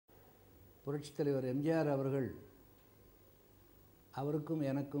புரட்சித் தலைவர் MGR அவர்கள் அவருக்கும்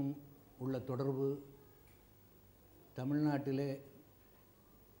எனக்கும் உள்ள தொடர்பு தமிழ்நாட்டிலே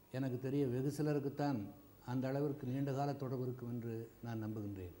எனக்கு தெரிய வெகு சிலருக்குத்தான் அந்த அளவிற்கு நீண்டகால தொடர்பு இருக்கும் என்று நான்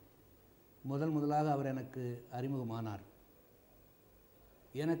நம்புகின்றேன். முதலாக அவர் எனக்கு அறிமுகமானார்.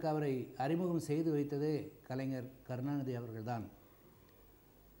 எனக்கு அவரை அறிமுகம் செய்து வைத்ததே கலைஞர் கருணாநிதி அவர்கள்தான்.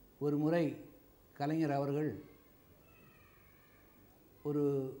 ஒரு முறை கலைஞர் அவர்கள் ஒரு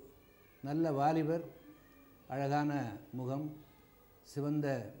நல்ல வாலிபர், அழகான முகம், சிவந்த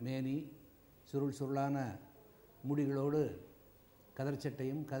மேனி, சுருளான முடிகளோடு கதர்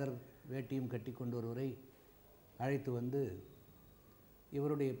சட்டையும் கதர் வேட்டியும் கட்டி கொண்டு ஒருவரை அழைத்து வந்து,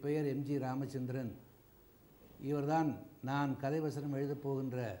 இவருடைய பெயர் MG ராமச்சந்திரன், இவர்தான் நான் கதை வசனம் எழுதப்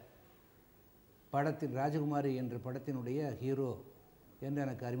போகின்ற படத்தின் ராஜகுமாரி என்ற படத்தினுடைய ஹீரோ என்று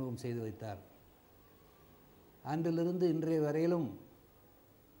எனக்கு அறிமுகம் செய்து வைத்தார். அன்றிலிருந்து இன்றைய வரையிலும்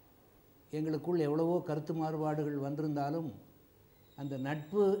எங்களுக்குள் எவ்வளவோ கருத்து மாறுபாடுகள் வந்திருந்தாலும் அந்த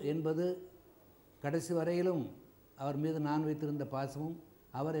நட்பு என்பது கடைசி வரையிலும் அவர் மீது நான் வைத்திருந்த பாசமும்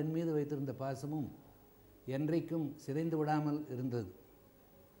அவர் என் மீது வைத்திருந்த பாசமும் என்றைக்கும் சிதைந்து விடாமல் இருந்தது.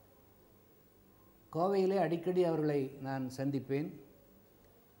 கோவையிலே அடிக்கடி அவர்களை நான் சந்திப்பேன்.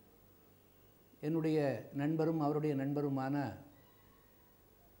 என்னுடைய நண்பரும் அவருடைய நண்பருமான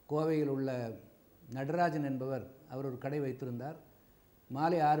கோவையில் உள்ள நடராஜன் என்பவர், அவர் ஒரு கடை வைத்திருந்தார்.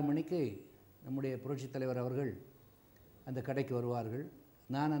 மாலை 6 மணிக்கு நம்முடைய புரட்சித் தலைவர் அவர்கள் அந்த கடைக்கு வருவார்கள்.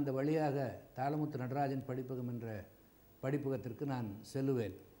 நான் அந்த வழியாக தாளமுத்து நடராஜன் படிப்பகம் என்ற படிப்பகத்திற்கு நான்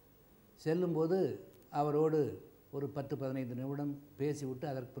செல்லுவேன். செல்லும்போது அவரோடு ஒரு 10-15 நிமிடம் பேசிவிட்டு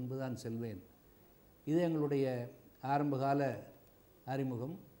அதற்கு பின்பு தான் செல்வேன். இது எங்களுடைய ஆரம்பகால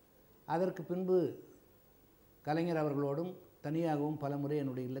அறிமுகம். அதற்கு பின்பு கலைஞர் அவர்களோடும் தனியாகவும் பல முறை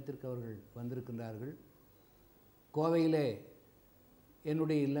என்னுடைய இல்லத்திற்கு அவர்கள் வந்திருக்கின்றார்கள். கோவையிலே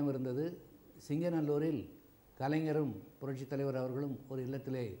என்னுடைய இல்லம் இருந்தது. சிங்கநல்லூரில் கலைஞரும் புரட்சித் தலைவர் அவர்களும் ஒரு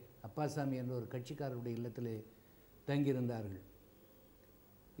இல்லத்திலே, அப்பாசாமி என்ற ஒரு கட்சிக்காரருடைய இல்லத்திலே தங்கியிருந்தார்கள்.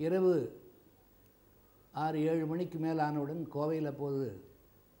 இரவு 6-7 மணிக்கு மேல் ஆனவுடன் கோவையில் அப்போது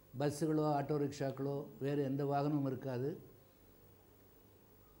பஸ்ஸுகளோ ஆட்டோ ரிக்ஷாக்களோ வேறு எந்த வாகனமும் இருக்காது.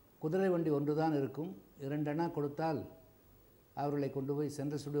 குதிரை வண்டி ஒன்று தான் இருக்கும். 2 அணா கொடுத்தால் அவர்களை கொண்டு போய்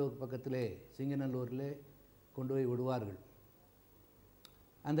சென்ட்ரல் ஸ்டுடியோவுக்கு பக்கத்திலே சிங்கநல்லூரிலே கொண்டு போய் விடுவார்கள்.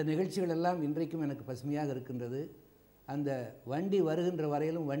 அந்த நிகழ்ச்சிகள் எல்லாம் இன்றைக்கும் எனக்கு பசுமையாக இருக்கின்றது. அந்த வண்டி வருகின்ற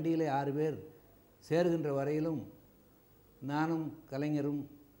வரையிலும், வண்டியிலே 6 பேர் சேருகின்ற வரையிலும் நானும் கலைஞரும்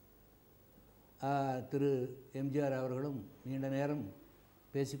திரு MGR அவர்களும் நீண்ட நேரம்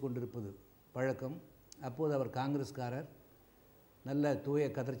பேசிக்கொண்டிருப்பது பழக்கம். அப்போது அவர் காங்கிரஸ்காரர், நல்ல தூய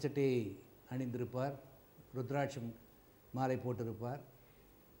கதர்ச்சட்டையை அணிந்திருப்பார், ருத்ராட்சம் மாலை போட்டிருப்பார்.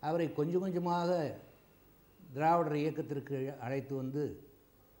 அவரை கொஞ்சம் கொஞ்சமாக திராவிடர் இயக்கத்திற்கு அழைத்து வந்து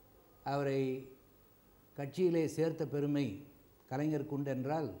அவரை கட்சியிலே சேர்த்த பெருமை கலைஞருக்கு உண்டு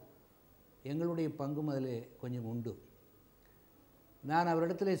என்றால் எங்களுடைய பங்கும் அதிலே கொஞ்சம் உண்டு. நான்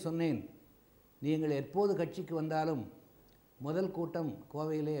அவரிடத்திலே சொன்னேன், நீங்கள் எப்போது கட்சிக்கு வந்தாலும் முதல் கூட்டம்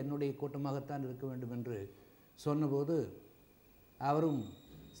கோவையிலே என்னுடைய கூட்டமாகத்தான் இருக்க வேண்டும் என்று சொன்னபோது அவரும்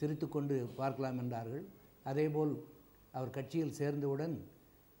சிரித்து கொண்டு பார்க்கலாம் என்றார்கள். அதேபோல் அவர் கட்சியில் சேர்ந்தவுடன்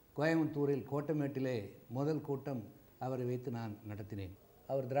கோயம்புத்தூரில் கோட்டமேட்டிலே முதல் கூட்டம் அவரை வைத்து நான் நடத்தினேன்.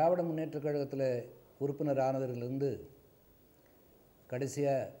 அவர் திராவிட முன்னேற்றக் கழகத்தில் உறுப்பினர் ஆனதிலிருந்து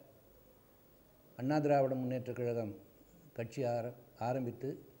கடைசியாக அண்ணா திராவிட முன்னேற்றக் கழகம் கட்சி ஆரம்பித்து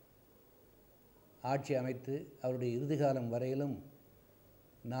ஆட்சி அமைத்து அவருடைய இறுதி காலம் வரையிலும்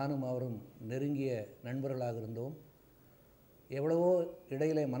நானும் அவரும் நெருங்கிய நண்பர்களாக இருந்தோம். எவ்வளவோ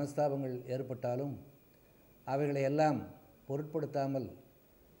இடையிலே மனஸ்தாபங்கள் ஏற்பட்டாலும் அவைகளை எல்லாம் பொருட்படுத்தாமல்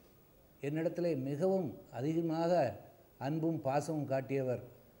என்னிடத்திலே மிகவும் அதிகமாக அன்பும் பாசமும் காட்டியவர்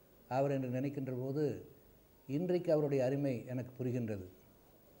அவர் என்று நினைக்கின்ற போது இன்றைக்கு அவருடைய அருமை எனக்கு புரிகின்றது.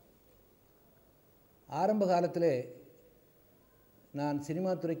 ஆரம்ப காலத்திலே நான்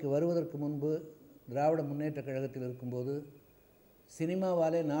சினிமா துறைக்கு வருவதற்கு முன்பு திராவிட முன்னேற்றக் கழகத்தில் இருக்கும்போது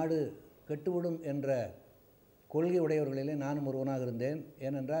சினிமாவாலே நாடு கெட்டுவிடும் என்ற கொள்கை உடையவர்களிலே நானும் ஒருவனாக இருந்தேன்.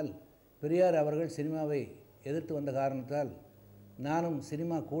 ஏனென்றால் பெரியார் அவர்கள் சினிமாவை எதிர்த்து வந்த காரணத்தால் நானும்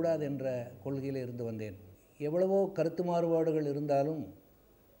சினிமா கூடாது என்ற கொள்கையில் இருந்து வந்தேன். எவ்வளவோ கருத்து மாறுபாடுகள் இருந்தாலும்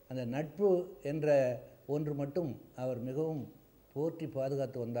அந்த நட்பு என்ற ஒன்று மட்டும் அவர் மிகவும் போற்றி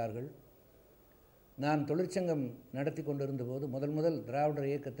பாதுகாத்து வந்தார்கள். நான் தொழிற்சங்கம் நடத்தி கொண்டிருந்த போது முதல் திராவிடர்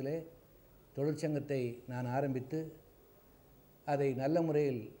இயக்கத்திலே தொழிற்சங்கத்தை நான் ஆரம்பித்து அதை நல்ல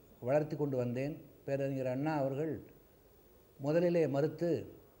முறையில் வளர்த்தி கொண்டு வந்தேன். பேரறிஞர் அண்ணா அவர்கள் முதலிலே மறுத்து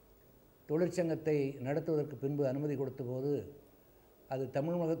தொழிற்சங்கத்தை நடத்துவதற்கு பின்பு அனுமதி கொடுத்தபோது அது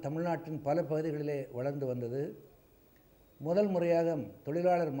தமிழ்நாட்டின் பல பகுதிகளிலே வளர்ந்து வந்தது. முதல் முறையாக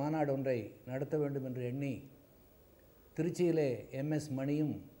தொழிலாளர் மாநாடு ஒன்றை நடத்த வேண்டும் என்று எண்ணி திருச்சியிலே MS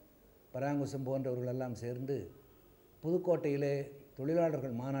மணியும் பராங்குசம் போன்றவர்களெல்லாம் சேர்ந்து புதுக்கோட்டையிலே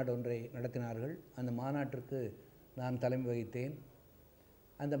தொழிலாளர்கள் மாநாடு ஒன்றை நடத்தினார்கள். அந்த மாநாட்டிற்கு நான் தலைமை வகித்தேன்.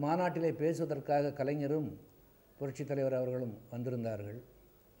 அந்த மாநாட்டிலே பேசுவதற்காக கலைஞரும் புரட்சித் தலைவர் அவர்களும் வந்திருந்தார்கள்.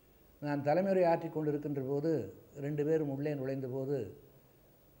 நான் தலைமுறை ஆற்றிக் கொண்டிருக்கின்ற போது 2 பேரும் உள்ளே நுழைந்த போது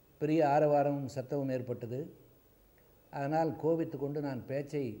பெரிய ஆரவாரமும் சத்தமும் ஏற்பட்டது. அதனால் கோபித்து கொண்டு நான்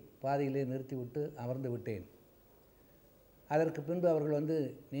பேச்சை பாதியிலே நிறுத்திவிட்டு அமர்ந்து விட்டேன். அதற்கு பின்பு அவர்கள் வந்து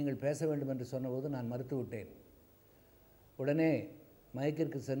நீங்கள் பேச வேண்டும் என்று சொன்னபோது நான் மறுத்துவிட்டேன். உடனே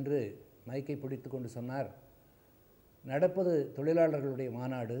மைக்கிற்கு சென்று மைக்கை பிடித்து கொண்டு சொன்னார், நடப்பது தொழிலாளர்களுடைய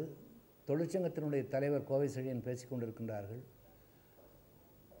மாநாடு, தொழிற்சங்கத்தினுடைய தலைவர் கோவை செழியன் பேசிக்கொண்டிருக்கின்றார்கள்.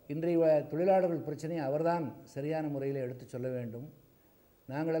 இன்றைய தொழிலாளர்கள் பிரச்சனையை அவர்தான் சரியான முறையில் எடுத்துச் சொல்ல வேண்டும்.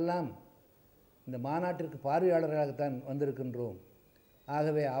 நாங்களெல்லாம் இந்த மாநாட்டிற்கு பார்வையாளர்களாகத்தான் வந்திருக்கின்றோம்.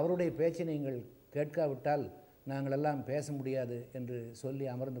 ஆகவே அவருடைய பேச்சை நீங்கள் கேட்காவிட்டால் நாங்களெல்லாம் பேச முடியாது என்று சொல்லி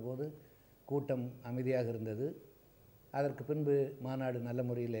அமர்ந்தபோது கூட்டம் அமைதியாக இருந்தது. அதற்கு பின்பு மாநாடு நல்ல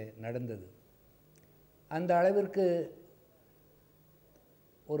முறையில் நடந்தது. அந்த அளவிற்கு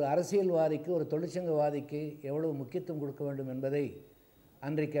ஒரு அரசியல்வாதிக்கு, ஒரு தொழிற்சங்கவாதிக்கு எவ்வளவு முக்கியத்துவம் கொடுக்க வேண்டும் என்பதை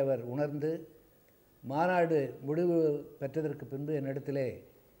அன்றைக்கு அவர் உணர்ந்து மாநாடு முடிவு பெற்றதற்கு பின்பு என்னிடத்திலே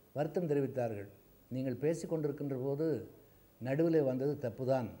வருத்தம் தெரிவித்தார்கள். நீங்கள் பேசிக்கொண்டிருக்கின்ற போது நடுவில் வந்தது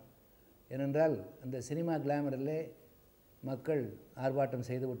தப்புதான். ஏனென்றால் அந்த சினிமா கிளாமரிலே மக்கள் ஆர்ப்பாட்டம்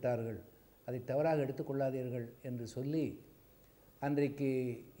செய்து விட்டார்கள், அதை தவறாக எடுத்துக்கொள்ளாதீர்கள் என்று சொல்லி அன்றைக்கு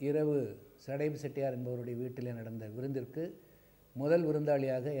இரவு சடைப்பு செட்டியார் என்பவருடைய வீட்டிலே நடந்த விருந்திற்கு முதல்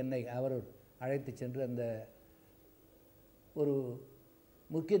விருந்தாளியாக என்னை அவர் அழைத்து சென்று அந்த ஒரு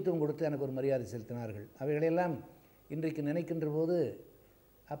முக்கியத்துவம் கொடுத்து எனக்கு ஒரு மரியாதை செலுத்தினார்கள். அவைகளெல்லாம் இன்றைக்கு நினைக்கின்ற போது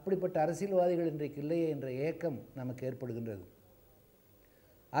அப்படிப்பட்ட அரசியல்வாதிகள் இன்றைக்கு இல்லையே என்ற ஏக்கம் நமக்கு ஏற்படுகின்றது.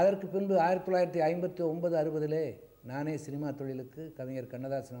 அதற்கு பின்பு 1959-60 நானே சினிமா தொழிலுக்கு கவிஞர்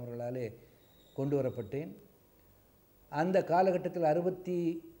கண்ணதாசன் அவர்களாலே கொண்டு வரப்பட்டேன். அந்த காலகட்டத்தில்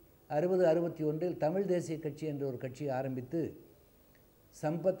 60-61 தமிழ் தேசிய கட்சி என்ற ஒரு கட்சியை ஆரம்பித்து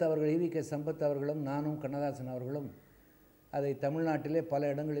சம்பத் அவர்கள், EVK சம்பத் அவர்களும் நானும் கண்ணதாசன் அவர்களும் அதை தமிழ்நாட்டிலே பல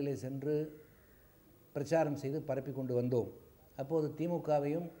இடங்களிலே சென்று பிரச்சாரம் செய்து பரப்பி கொண்டு வந்தோம். அப்போது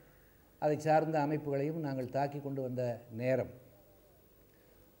திமுகவையும் அதை சார்ந்த அமைப்புகளையும் நாங்கள் தாக்கி கொண்டு வந்த நேரம்.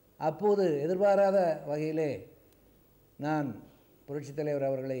 அப்போது எதிர்பாராத வகையிலே நான் புரட்சித் தலைவர்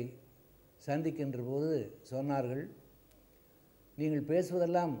அவர்களை சந்திக்கின்ற போது சொன்னார்கள், நீங்கள்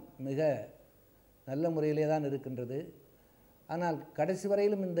பேசுவதெல்லாம் மிக நல்ல முறையிலே தான் இருக்கின்றது, ஆனால் கடைசி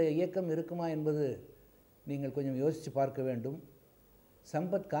வரையிலும் இந்த இயக்கம் இருக்குமா என்பது நீங்கள் கொஞ்சம் யோசித்து பார்க்க வேண்டும்.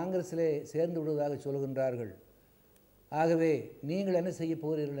 சம்பத் காங்கிரஸிலே சேர்ந்து விடுவதாக சொல்கின்றார்கள், ஆகவே நீங்கள் என்ன செய்ய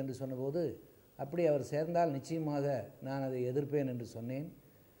போகிறீர்கள் என்று சொன்னபோது, அப்படி அவர் சேர்ந்தால் நிச்சயமாக நான் அதை எதிர்ப்பேன் என்று சொன்னேன்.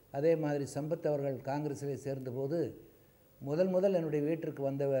 அதே மாதிரி சம்பத் அவர்கள் காங்கிரஸிலே சேர்ந்தபோது முதல் என்னுடைய வீட்டிற்கு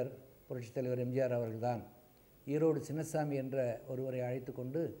வந்தவர் புரட்சித் தலைவர் MGR அவர்கள்தான். ஈரோடு சின்னசாமி என்ற ஒருவரை அழைத்து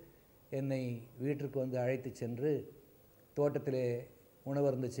கொண்டு என்னை வீட்டிற்கு வந்து அழைத்து சென்று தோட்டத்திலே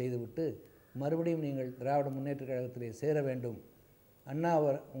உணவருந்து செய்துவிட்டு, மறுபடியும் நீங்கள் திராவிட முன்னேற்றக் கழகத்திலே சேர வேண்டும், அண்ணா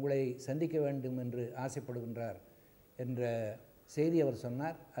அவர் உங்களை சந்திக்க வேண்டும் என்று ஆசைப்படுகின்றார் என்ற செய்தி அவர்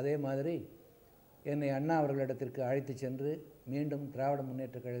சொன்னார். அதே மாதிரி என்னை அண்ணா அவர்களிடத்திற்கு அழைத்து சென்று மீண்டும் திராவிட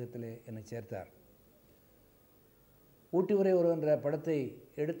முன்னேற்றக் கழகத்திலே என்னை சேர்த்தார். ஊட்டி உரை ஒரு என்ற படத்தை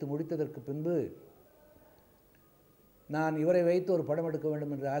எடுத்து முடித்ததற்கு பின்பு நான் இவரை வைத்து ஒரு படம் எடுக்க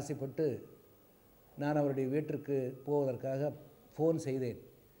வேண்டும் என்று ஆசைப்பட்டு நான் அவருடைய வீட்டிற்கு போவதற்காக ஃபோன் செய்தேன்.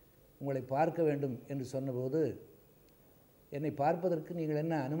 உங்களை பார்க்க வேண்டும் என்று சொன்னபோது, என்னை பார்ப்பதற்கு நீங்கள்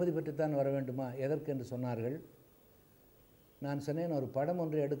என்ன அனுமதி பெற்றுத்தான் வர வேண்டுமா, எதற்கு என்று சொன்னார்கள். நான் சொன்னேன், ஒரு படம்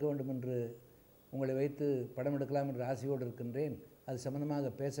ஒன்று எடுக்க வேண்டும் என்று உங்களை வைத்து படம் எடுக்கலாம் என்ற ஆசையோடு இருக்கின்றேன், அது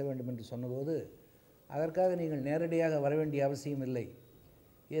சம்பந்தமாக பேச வேண்டும் என்று சொன்னபோது, அதற்காக நீங்கள் நேரடியாக வர வேண்டிய அவசியம் இல்லை,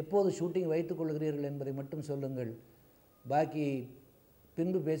 எப்போது ஷூட்டிங் வைத்துக் கொள்கிறீர்கள் என்பதை மட்டும் சொல்லுங்கள், பாக்கி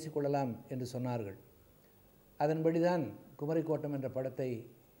பின்பு பேசிக்கொள்ளலாம் என்று சொன்னார்கள். அதன்படி தான் குமரிக்கோட்டம் என்ற படத்தை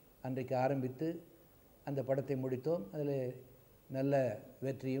அன்றைக்கு ஆரம்பித்து அந்த படத்தை முடித்தோம். அதில் நல்ல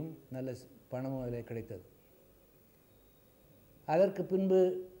வெற்றியும் நல்ல பணமும் அதில் கிடைத்தது. அதற்கு பின்பு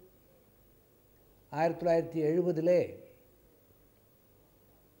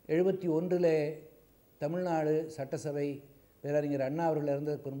 1971 தமிழ்நாடு சட்டசபை பேரறிஞர் அண்ணா அவர்கள்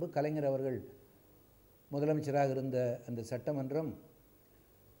இருந்ததற்கு பின்பு கலைஞர் அவர்கள் முதலமைச்சராக இருந்த அந்த சட்டமன்றம்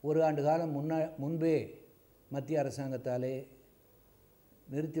ஒரு ஆண்டு காலம் முன்பே மத்திய அரசாங்கத்தாலே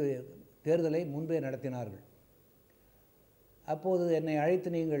தேர்தலை முன்பே நடத்தினார்கள். அப்போது என்னை அழைத்து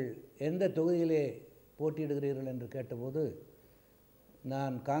நீங்கள் எந்த தொகுதியிலே போட்டியிடுகிறீர்கள் என்று கேட்டபோது,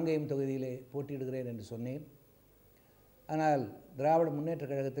 நான் காங்கேயம் தொகுதியிலே போட்டியிடுகிறேன் என்று சொன்னேன். ஆனால் திராவிட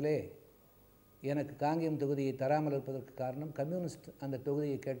முன்னேற்றக் கழகத்திலே எனக்கு காங்கேயம் தொகுதியை தராமல் இருப்பதற்கு காரணம் கம்யூனிஸ்ட் அந்த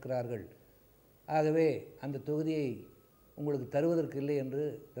தொகுதியை கேட்கிறார்கள், ஆகவே அந்த தொகுதியை உங்களுக்கு தருவதற்கு இல்லை என்று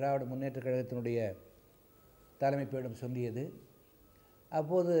திராவிட முன்னேற்றக் கழகத்தினுடைய தலைமைப்பீடம் சொல்லியது.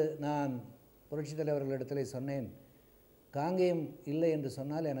 அப்போது நான் புரட்சித் தலைவர்களிடத்தில் சொன்னேன், காங்கேயம் இல்லை என்று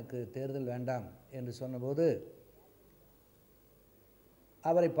சொன்னால் எனக்கு தேர்தல் வேண்டாம் என்று சொன்னபோது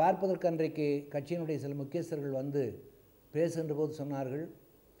அவரை பார்ப்பதற்கு அன்றைக்கு கட்சியினுடைய சில முக்கியஸ்தர்கள் வந்து பேசுகின்ற போது சொன்னார்கள்,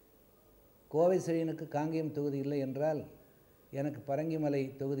 கோவை செழியனுக்கு காங்கேயம் தொகுதி இல்லை என்றால் எனக்கு பரங்கிமலை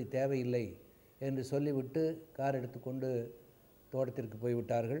தொகுதி தேவையில்லை என்று சொல்லிவிட்டு கார் எடுத்துக்கொண்டு தோட்டத்திற்கு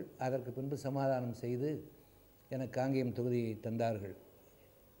போய்விட்டார்கள். அதற்கு பின்பு சமாதானம் செய்து எனக்கு காங்கேயம் தொகுதியை தந்தார்கள்.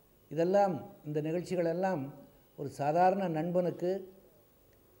 இதெல்லாம் இந்த நிகழ்ச்சிகளெல்லாம் ஒரு சாதாரண நண்பனுக்கு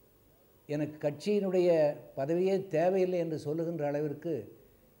எனக்கு கட்சியினுடைய பதவியே தேவையில்லை என்று சொல்லுகின்ற அளவிற்கு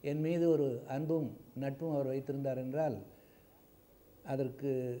என் மீது ஒரு அன்பும் நட்பும் அவர் வைத்திருந்தார் என்றால்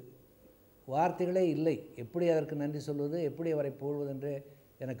அதற்கு வார்த்தைகளே இல்லை. எப்படி அதற்கு நன்றி சொல்வது, எப்படி அவரை புகழ்வதென்றே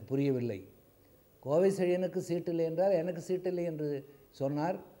எனக்கு புரியவில்லை. கோவை செழியனுக்கு சீட்டில்லை என்றால் எனக்கு சீட்டில்லை என்று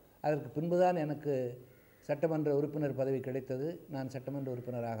சொன்னார். அதற்கு பின்புதான் எனக்கு சட்டமன்ற உறுப்பினர் பதவி கிடைத்தது. நான் சட்டமன்ற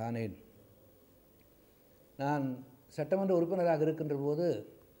உறுப்பினராக ஆனேன். நான் சட்டமன்ற உறுப்பினராக இருக்கின்ற போது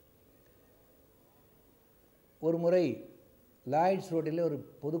ஒரு முறை லாய்ட்ஸ் ரோட்டிலே ஒரு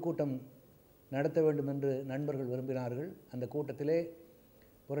பொதுக்கூட்டம் நடத்த வேண்டும் என்று நண்பர்கள் விரும்பினார்கள். அந்த கூட்டத்திலே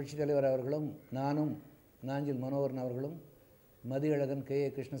புரட்சித் தலைவர் அவர்களும் நானும் நாஞ்சில் மனோகரன் அவர்களும் மதியழகன் கே.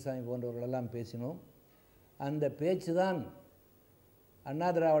 கிருஷ்ணசாமி போன்றவர்களெல்லாம் பேசினோம். அந்த பேச்சு தான் அண்ணா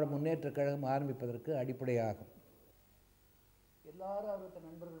திராவிட முன்னேற்றக் கழகம் ஆரம்பிப்பதற்கு அடிப்படையாகும். எல்லாரும் அவர்கிட்ட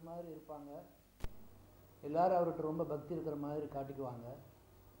நண்பர்கள் மாதிரி இருப்பாங்க, எல்லாரும் அவர்கிட்ட ரொம்ப பக்தி இருக்கிற மாதிரி காட்டிக்குவாங்க.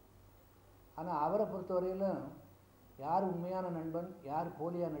 ஆனால் அவரை பொறுத்தவரையிலும் யார் உண்மையான நண்பன், யார்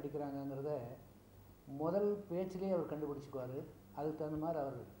போலியாக நடிக்கிறாங்கங்கிறத முதல் பேச்சிலே அவர் கண்டுபிடிச்சிக்குவார். அதுக்கு தகுந்த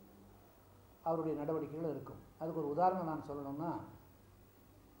மாதிரி அவருடைய நடவடிக்கைகள் இருக்கும். அதுக்கு ஒரு உதாரணம் நான் சொல்லணும்னா,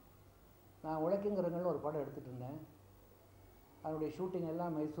 நான் உழைக்குங்கிறவங்கள ஒரு படம் எடுத்துகிட்டு இருந்தேன். அதனுடைய ஷூட்டிங்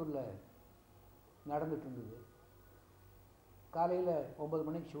எல்லாம் மைசூரில் நடந்துட்டு இருந்தது. காலையில் 9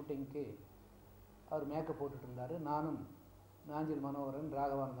 மணிக்கு ஷூட்டிங்க்கு அவர் மேக்கப் போட்டுட்டு இருந்தார். நானும் நாஞ்சில் மனோகரன்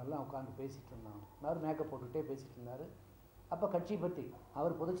ராகவானந்தெல்லாம் உட்காந்து பேசிகிட்டு இருந்தோம். அவர் மேக்கப் போட்டுக்கிட்டே பேசிகிட்டு இருந்தார். அப்போ கட்சி பற்றி,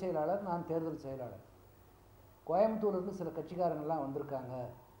 அவர் பொதுச் செயலாளர், நான் தேர்தல் செயலாளர். கோயம்புத்தூர்லேருந்து சில கட்சிக்காரங்கள்லாம் வந்திருக்காங்க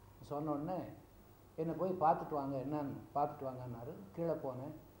சொன்னோடனே என்னை போய் பார்த்துட்டு வாங்க, என்னன்னு பார்த்துட்டு வாங்கன்னாரு. கீழே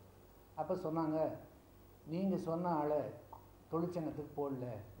போனேன். அப்போ சொன்னாங்க, நீங்கள் சொன்ன ஆளை தொழிற்சங்கத்துக்கு போடல,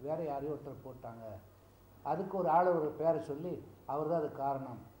 வேறு யாரையும் ஒருத்தர் போட்டாங்க. அதுக்கு ஒரு ஆளை ஒரு பேரை சொல்லி அவர் தான் அதுக்கு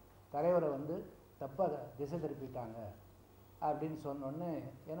காரணம், தலைவரை வந்து தப்பாக திசை திருப்பிட்டாங்க அப்படின்னு சொன்னோடனே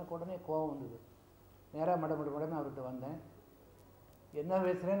எனக்கு உடனே கோபம் வந்தது. நேராக மடமடன்னு அவர்கிட்ட வந்தேன். என்ன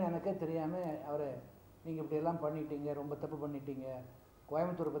பேசுகிறேன்னு எனக்கே தெரியாமல் அவரை, நீங்கள் இப்படியெல்லாம் பண்ணிட்டீங்க, ரொம்ப தப்பு பண்ணிட்டீங்க,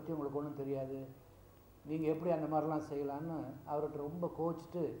 கோயம்புத்தூரை பற்றி உங்களுக்கு ஒன்றும் தெரியாது, நீங்கள் எப்படி அந்த மாதிரிலாம் செய்யலான்னு அவர்கிட்ட ரொம்ப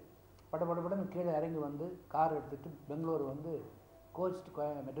கோச்சிட்டு படப்படன்னு கீழே இறங்கி வந்து கார் எடுத்துகிட்டு பெங்களூர் வந்து கோச்சிட்டு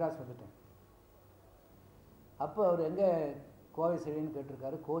மெட்ராஸ் வந்துட்டேன். அப்போ அவர் எங்கே கோவை செழியன்னு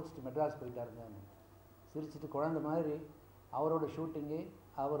கேட்டிருக்காரு. கோச்சிட்டு மெட்ராஸ் போயிட்டாருங்க. சிரிச்சிட்டு குழந்த மாதிரி அவரோட ஷூட்டிங்கு,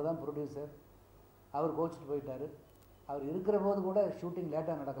 அவர் தான் ப்ரொடியூசர், அவர் கோச்சிட்டு போயிட்டார். அவர் இருக்கிற போது கூட ஷூட்டிங்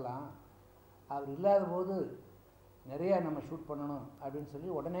லேட்டாக நடக்கலாம், அவர் இல்லாத போது நிறையா நம்ம ஷூட் பண்ணணும் அப்படின்னு சொல்லி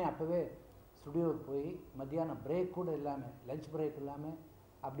உடனே அப்போவே ஸ்டுடியோவுக்கு போய் மத்தியானம் பிரேக் கூட இல்லாமல், லஞ்ச் பிரேக் இல்லாமல்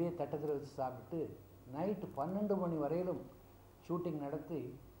அப்படியே தட்டத்தில் வச்சு சாப்பிட்டு நைட்டு 12 மணி வரையிலும் ஷூட்டிங் நடத்தி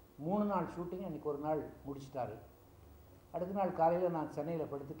 3 நாள் ஷூட்டிங் அன்றைக்கி ஒரு நாள் முடிச்சிட்டாரு. அடுத்த நாள் காலையில் நான்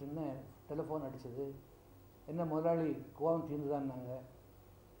சென்னையில் படுத்துட்டு இருந்தேன். டெலிஃபோன் அடித்தது. என்ன முதலாளி கோவம் தீர்ந்துதான்னாங்க.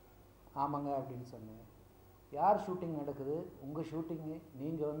 ஆமாங்க அப்படின்னு சொன்னேன். யார் ஷூட்டிங் நடக்குது? உங்கள் ஷூட்டிங்கு,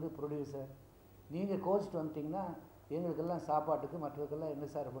 நீங்கள் வந்து ப்ரொடியூசர், நீங்கள் கோச்சிட்டு வந்துட்டிங்கன்னா எங்களுக்கெல்லாம் சாப்பாட்டுக்கு மற்றதுக்கெல்லாம் என்ன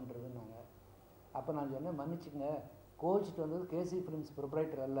சார் பண்ணுறதுன்னாங்க. அப்போ நான் சொன்னேன், மன்னிச்சுங்க, கோச்சிட்டு வந்தது கேசி ஃபிலிம்ஸ்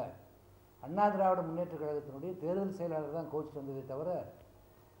ப்ரொப்ரைட்டர் அல்ல, அண்ணா திராவிட முன்னேற்ற கழகத்தினுடைய தேர்தல் செயலாளர் தான் கோச்சிட்டு வந்ததே தவிர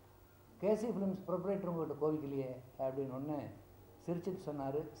கேசி ஃபிலிம்ஸ் ப்ரொப்ரைட்டர் உங்கள்கிட்ட கோவிக்கலையே அப்படின்னு ஒன்று சிரிச்சிட்டு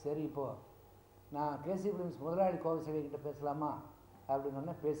சொன்னார். சரி, இப்போது நான் கேசி ஃபிலிம்ஸ் முதலாளி கோவை செழியன்கிட்ட பேசலாமா அப்படின்னு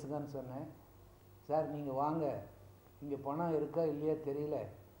ஒன்று பேசுங்கன்னு சொன்னேன். சார் நீங்கள் வாங்க, இங்கே பணம் இருக்கா இல்லையா தெரியல,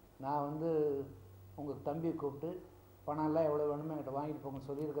 நான் வந்து உங்கள் தம்பியை கூப்பிட்டு பணம்லாம் எவ்வளோ வேணுமோ என்கிட்ட வாங்கிட்டு போங்கன்னு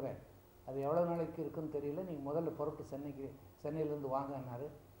சொல்லியிருக்கிறேன், அது எவ்வளோ நாளைக்கு இருக்குன்னு தெரியல, நீங்கள் முதல்ல புறப்பட்டு சென்னையிலேருந்து வாங்கினார்.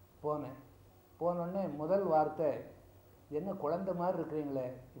 போனோடனே முதல் வார்த்தை, என்ன குழந்தை மாதிரி இருக்கிறீங்களே,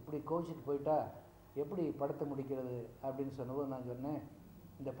 இப்படி கோச்சிட்டு போயிட்டா எப்படி படத்தை முடிக்கிறது அப்படின்னு சொன்னபோது நான் சொன்னேன்,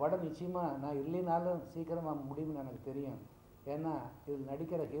 இந்த படம் நிச்சயமாக நான் இல்லைனாலும் சீக்கிரமாக முடியும்னு எனக்கு தெரியும். ஏன்னா இதில்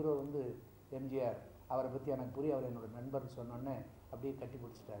நடிக்கிற ஹீரோ வந்து எம்ஜிஆர், அவரை பற்றி எனக்கு புரிய, அவர் என்னோடய நண்பர்னு சொன்னோன்னே அப்படியே கட்டி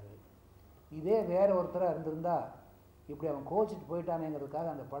பிடிச்சிட்டாரு. இதே வேறு ஒருத்தராக இருந்திருந்தால் இப்படி அவன் கோச்சிட்டு போயிட்டானேங்கிறதுக்காக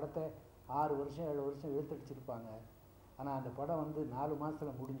அந்த படத்தை 6 வருஷம் 7 வருஷம் இழுத்தடிச்சிருப்பாங்க. ஆனால் அந்த படம் வந்து 4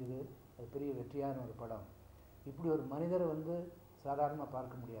 மாதத்தில் முடிஞ்சுது. அது பெரிய வெற்றியான ஒரு படம். இப்படி ஒரு மனிதரை வந்து சாதாரணமாக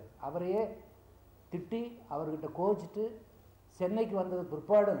பார்க்க முடியாது. அவரையே திட்டி அவர்கிட்ட கோச்சிட்டு சென்னைக்கு வந்தது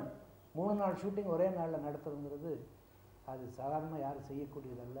பிற்பாடும் 3 நாள் ஷூட்டிங் ஒரே நாளில் நடத்துறதுங்கிறது அது சாதாரணமாக யாரும்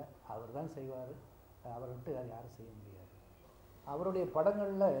செய்யக்கூடியதல்ல. அவர் தான் செய்வார். அவரை விட்டு அது யாரும் செய்ய முடியாது. அவருடைய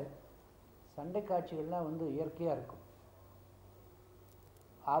படங்களில் சண்டை காட்சிகள்லாம் வந்து இயற்கையாக இருக்கும்.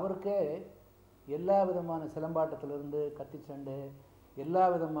 அவருக்கே எல்லா விதமான சிலம்பாட்டத்திலிருந்து கத்தி சண்டை எல்லா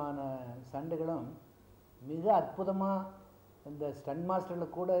விதமான சண்டைகளும் மிக அற்புதமாக இந்த ஸ்டன்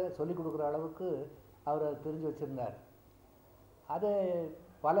மாஸ்டரில் கூட சொல்லிக் கொடுக்குற அளவுக்கு அவர் தெரிஞ்சு வச்சுருந்தார். அதை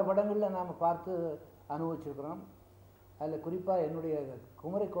பல படங்களில் நாம் பார்த்து அனுபவிச்சிருக்கிறோம். அதில் குறிப்பாக என்னுடைய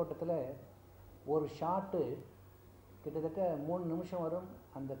குமரி கோட்டத்தில் ஒரு ஷாட்டு கிட்டத்தட்ட 3 நிமிஷம் வரும்.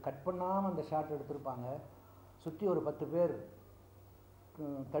 அந்த கட் பண்ணாமல் அந்த ஷாட் எடுத்திருப்பாங்க. சுற்றி ஒரு 10 பேர்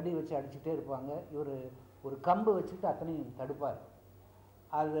தடி வச்சு அடிச்சுட்டே இருப்பாங்க. இவர் ஒரு கம்பு வச்சுட்டு அத்தனையும் தடுப்பார்.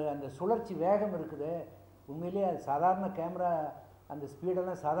 அது அந்த சுழற்சி வேகம் இருக்குது. உண்மையிலே அது சாதாரண கேமரா அந்த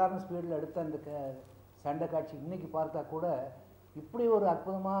ஸ்பீடெல்லாம் சாதாரண ஸ்பீடில் எடுத்த அந்த சண்டை காட்சி இன்றைக்கி பார்த்தா கூட இப்படி ஒரு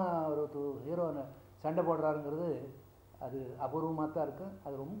அற்புதமாக ஒரு ஹீரோ சண்டை போடுறாருங்கிறது அது அபூர்வமாக தான் இருக்கும்.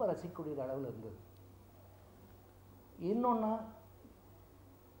 அது ரொம்ப ரசிக்கக்கூடிய அளவில் இருந்தது. இன்னொன்று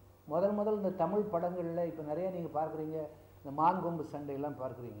முதல் இந்த தமிழ் படங்களில் இப்போ நிறைய நீங்கள் பார்க்குறீங்க, இந்த மான்கொம்பு சண்டையெல்லாம்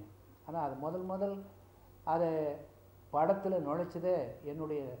பார்க்குறீங்க. ஆனால் அது முதல் அதை படத்தில் நுழைச்சதே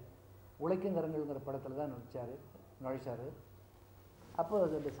என்னுடைய உழைக்குங்கரங்கள்ங்கிற படத்தில் தான் நுழைச்சார். அப்போ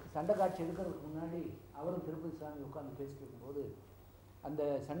அந்த சண்டை காட்சி எடுக்கிறதுக்கு முன்னாடி அவரும் திருப்பதி சாமி உட்காந்து பேசிட்டு இருக்கும்போது அந்த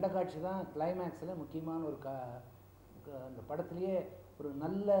சண்டை காட்சி தான் கிளைமேக்ஸில் முக்கியமான ஒரு அந்த படத்துலேயே ஒரு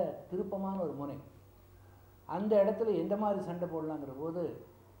நல்ல திருப்பமான ஒரு முனை. அந்த இடத்துல எந்த மாதிரி சண்டை போடலாங்கிற போது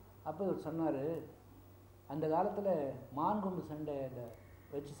அப்போ இவர் சொன்னார், அந்த காலத்தில் மான்கொம்பு சண்டை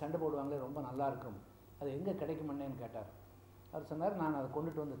வச்சு சண்டை போடுவாங்களே ரொம்ப நல்லாயிருக்கும், அது எங்கே கிடைக்குமன்னேன்னு கேட்டார். அவர் சொன்னார், நான் அதை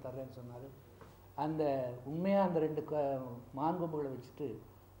கொண்டுட்டு வந்து தர்றேன்னு சொன்னார். அந்த உண்மையாக அந்த 2 மான்கொம்புகளை வச்சுட்டு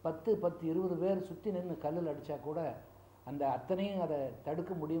 10 20 பேர் சுற்றி நின்று கல்லில் அடித்தா கூட அந்த அத்தனையும் அதை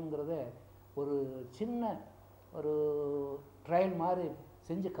தடுக்க முடியுங்கிறத ஒரு சின்ன ஒரு ட்ரையல் மாதிரி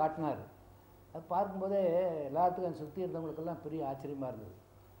செஞ்சு காட்டினார். அது பார்க்கும்போதே எல்லாத்துக்கும் சுற்றி இருந்தவங்களுக்கெல்லாம் பெரிய ஆச்சரியமாக இருந்தது.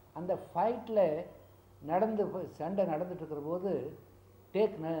 அந்த ஃபைட்டில் சண்டை நடந்துட்டுருக்கிற போது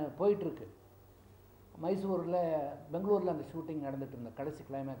டேக் போயிட்டுருக்கு. மைசூரில் பெங்களூரில் அந்த ஷூட்டிங் நடந்துட்டு இருந்த கடைசி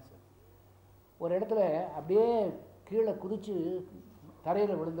கிளைமேக்ஸு ஒரு இடத்துல அப்படியே கீழே குதித்து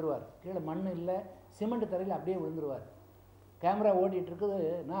தரையில் விழுந்துருவார். கீழே மண் இல்லை, சிமெண்ட் தரையில் அப்படியே விழுந்துருவார். கேமரா ஓடிட்டுருக்குது.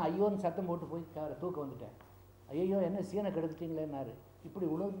 நான் ஐயோன்னு சத்தம் போட்டு போய் தூக்க வந்துட்டேன். ஐயோ என்ன சீனை கெடுத்துட்டீங்களேன்னாரு. இப்படி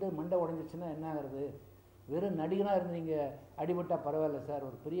விழுந்து மண்டை உடஞ்சிச்சுன்னா என்ன ஆகிறது? வெறும் நடிகனாக இருந்து நீங்கள் அடிபட்டால் பரவாயில்ல சார்,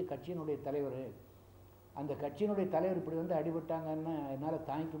 ஒரு பெரிய கட்சியினுடைய தலைவர், அந்த கட்சியினுடைய தலைவர் இப்படி வந்து அடிபட்டாங்கன்னு என்னால்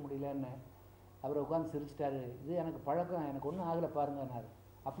தாங்கிக்க முடியலன்னு அவரை உட்காந்து சிரிச்சிட்டாரு. இது எனக்கு பழக்கம், எனக்கு ஒன்றும் ஆகலை பாருங்கன்னாரு.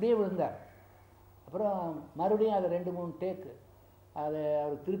 அப்படியே விழுந்தார். அப்புறம் மறுபடியும் அதை 2-3 டேக்கு அதை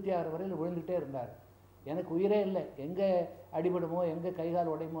அவர் திருப்தி ஆகிற வரையில் விழுந்துகிட்டே இருந்தார். எனக்கு உயிரே இல்லை, எங்கே அடிபடுமோ எங்கே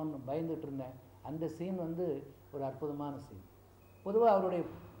கைகால் உடையுமோன்னு பயந்துட்டு இருந்தேன். அந்த சீன் வந்து ஒரு அற்புதமான சீன். பொதுவாக அவருடைய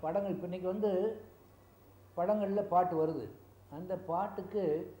படங்கள் இப்போ இன்றைக்கி படங்களில் பாட்டு வருது. அந்த பாட்டுக்கு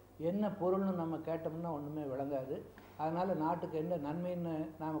என்ன பொருள்னு நம்ம கேட்டோம்னா ஒன்றுமே விளங்காது. அதனால் நாட்டுக்கு என்ன நன்மைன்னு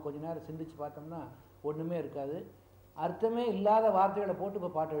நாம் கொஞ்ச நேரம் சிந்திச்சு பார்த்தோம்னா ஒன்றுமே இருக்காது. அர்த்தமே இல்லாத வார்த்தைகளை போட்டு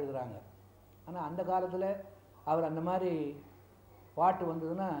இப்போ பாட்டு எழுதுகிறாங்க. ஆனால் அந்த காலத்தில் அவர் அந்த மாதிரி பாட்டு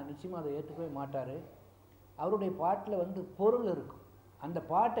வந்ததுன்னா நிச்சயமாக அதை ஏற்றுக்கவே மாட்டார். அவருடைய பாட்டில் பொருள் இருக்கும். அந்த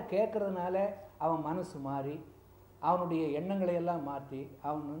பாட்டை கேட்குறதுனால அவன் மனசு மாறி அவனுடைய எண்ணங்களையெல்லாம் மாற்றி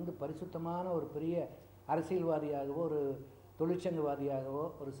அவன் பரிசுத்தமான ஒரு பெரிய அரசியல்வாதியாகவோ ஒரு தொழிற்சங்கவாதியாகவோ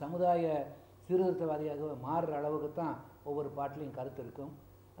ஒரு சமுதாய சீர்திருத்தவாதியாகவோ மாறுற அளவுக்கு தான் ஒவ்வொரு பாட்டிலையும் கருத்து இருக்கும்.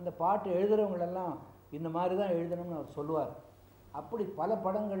 அந்த பாட்டு எழுதுகிறவங்களெல்லாம் இந்த மாதிரி தான் எழுதணும்னு அவர் சொல்லுவார். அப்படி பல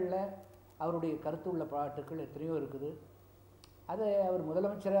படங்களில் அவருடைய கருத்து உள்ள பாட்டுக்கள் எத்தனையோ இருக்குது. அதை அவர்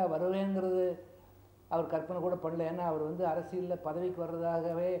முதலமைச்சராக வருவேங்கிறது அவர் கற்பனை கூட பண்ணல. ஏன்னா அவர் அரசியலில் பதவிக்கு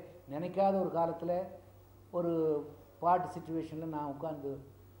வர்றதாகவே நினைக்காத ஒரு காலத்தில் ஒரு பாட்டு சிச்சுவேஷனில் நான் உட்காந்து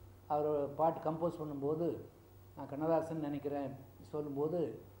அவர் பாட்டு கம்போஸ் பண்ணும்போது நான் கண்ணதாசன் நினைக்கிறேன் சொல்லும்போது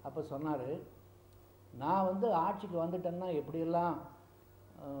அப்போ சொன்னார், நான் ஆட்சிக்கு வந்துட்டேன்னா எப்படியெல்லாம்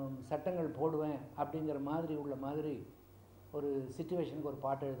சட்டங்கள் போடுவேன் அப்படிங்கிற மாதிரி உள்ள மாதிரி ஒரு சிச்சுவேஷனுக்கு ஒரு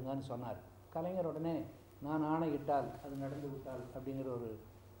பாட்டு எழுதுங்கன்னு சொன்னார். கலைஞர் உடனே நான் ஆணையிட்டால் அது நடந்து விட்டால் அப்படிங்கிற ஒரு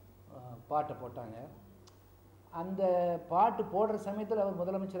பாட்டை போட்டாங்க. அந்த பாட்டு போடுற சமயத்தில் அவர்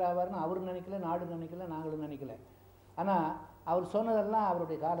முதலமைச்சர் ஆவார்னு அவரும் நினைக்கல, நாடு நினைக்கல, நாங்களும் நினைக்கல. ஆனால் அவர் சொன்னதெல்லாம்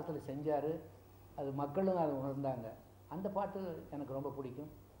அவருடைய காலத்தில் செஞ்சார். அது மக்களும் அதை உணர்ந்தாங்க. அந்த பாட்டு எனக்கு ரொம்ப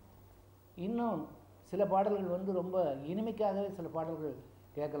பிடிக்கும். இன்னும் சில பாடல்கள் வந்து ரொம்ப இனிமைக்காகவே சில பாடல்கள்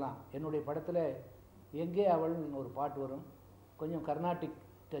கேட்கலாம். என்னுடைய படத்தில் எங்கே அவள்னு ஒரு பாட்டு வரும், கொஞ்சம் கர்நாடிக்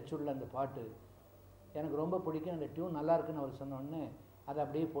டச் உள்ள அந்த பாட்டு எனக்கு ரொம்ப பிடிக்கும். அந்த டியூன் நல்லா இருக்குன்னு அவர் சொன்னோடனே அதை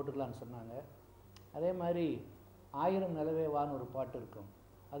அப்படியே போட்டுக்கலான்னு சொன்னாங்க. அதே மாதிரி ஆயிரம் நிலவே வான்னு ஒரு பாட்டு இருக்கும்,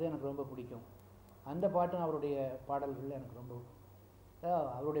 அது எனக்கு ரொம்ப பிடிக்கும். அந்த பாட்டும் அவருடைய பாடல்களில் எனக்கு ரொம்ப,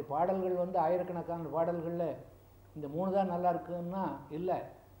 அவருடைய பாடல்கள் வந்து ஆயிரக்கணக்கான பாடல்களில் இந்த 3 தான் நல்லா இருக்குன்னா இல்லை,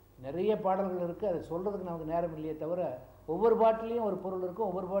 நிறைய பாடல்கள் இருக்குது. அதை சொல்கிறதுக்கு நமக்கு நேரம் இல்லையே தவிர ஒவ்வொரு பாட்டிலையும் ஒரு பொருள் இருக்கும்,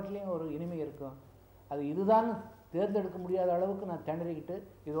 ஒவ்வொரு பாட்டிலையும் ஒரு இனிமை இருக்கும். அது இதுதான் தேர்ந்தெடுக்க முடியாத அளவுக்கு நான் திணறிக்கிட்டு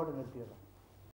இதோடு நிறுத்திடுறேன்.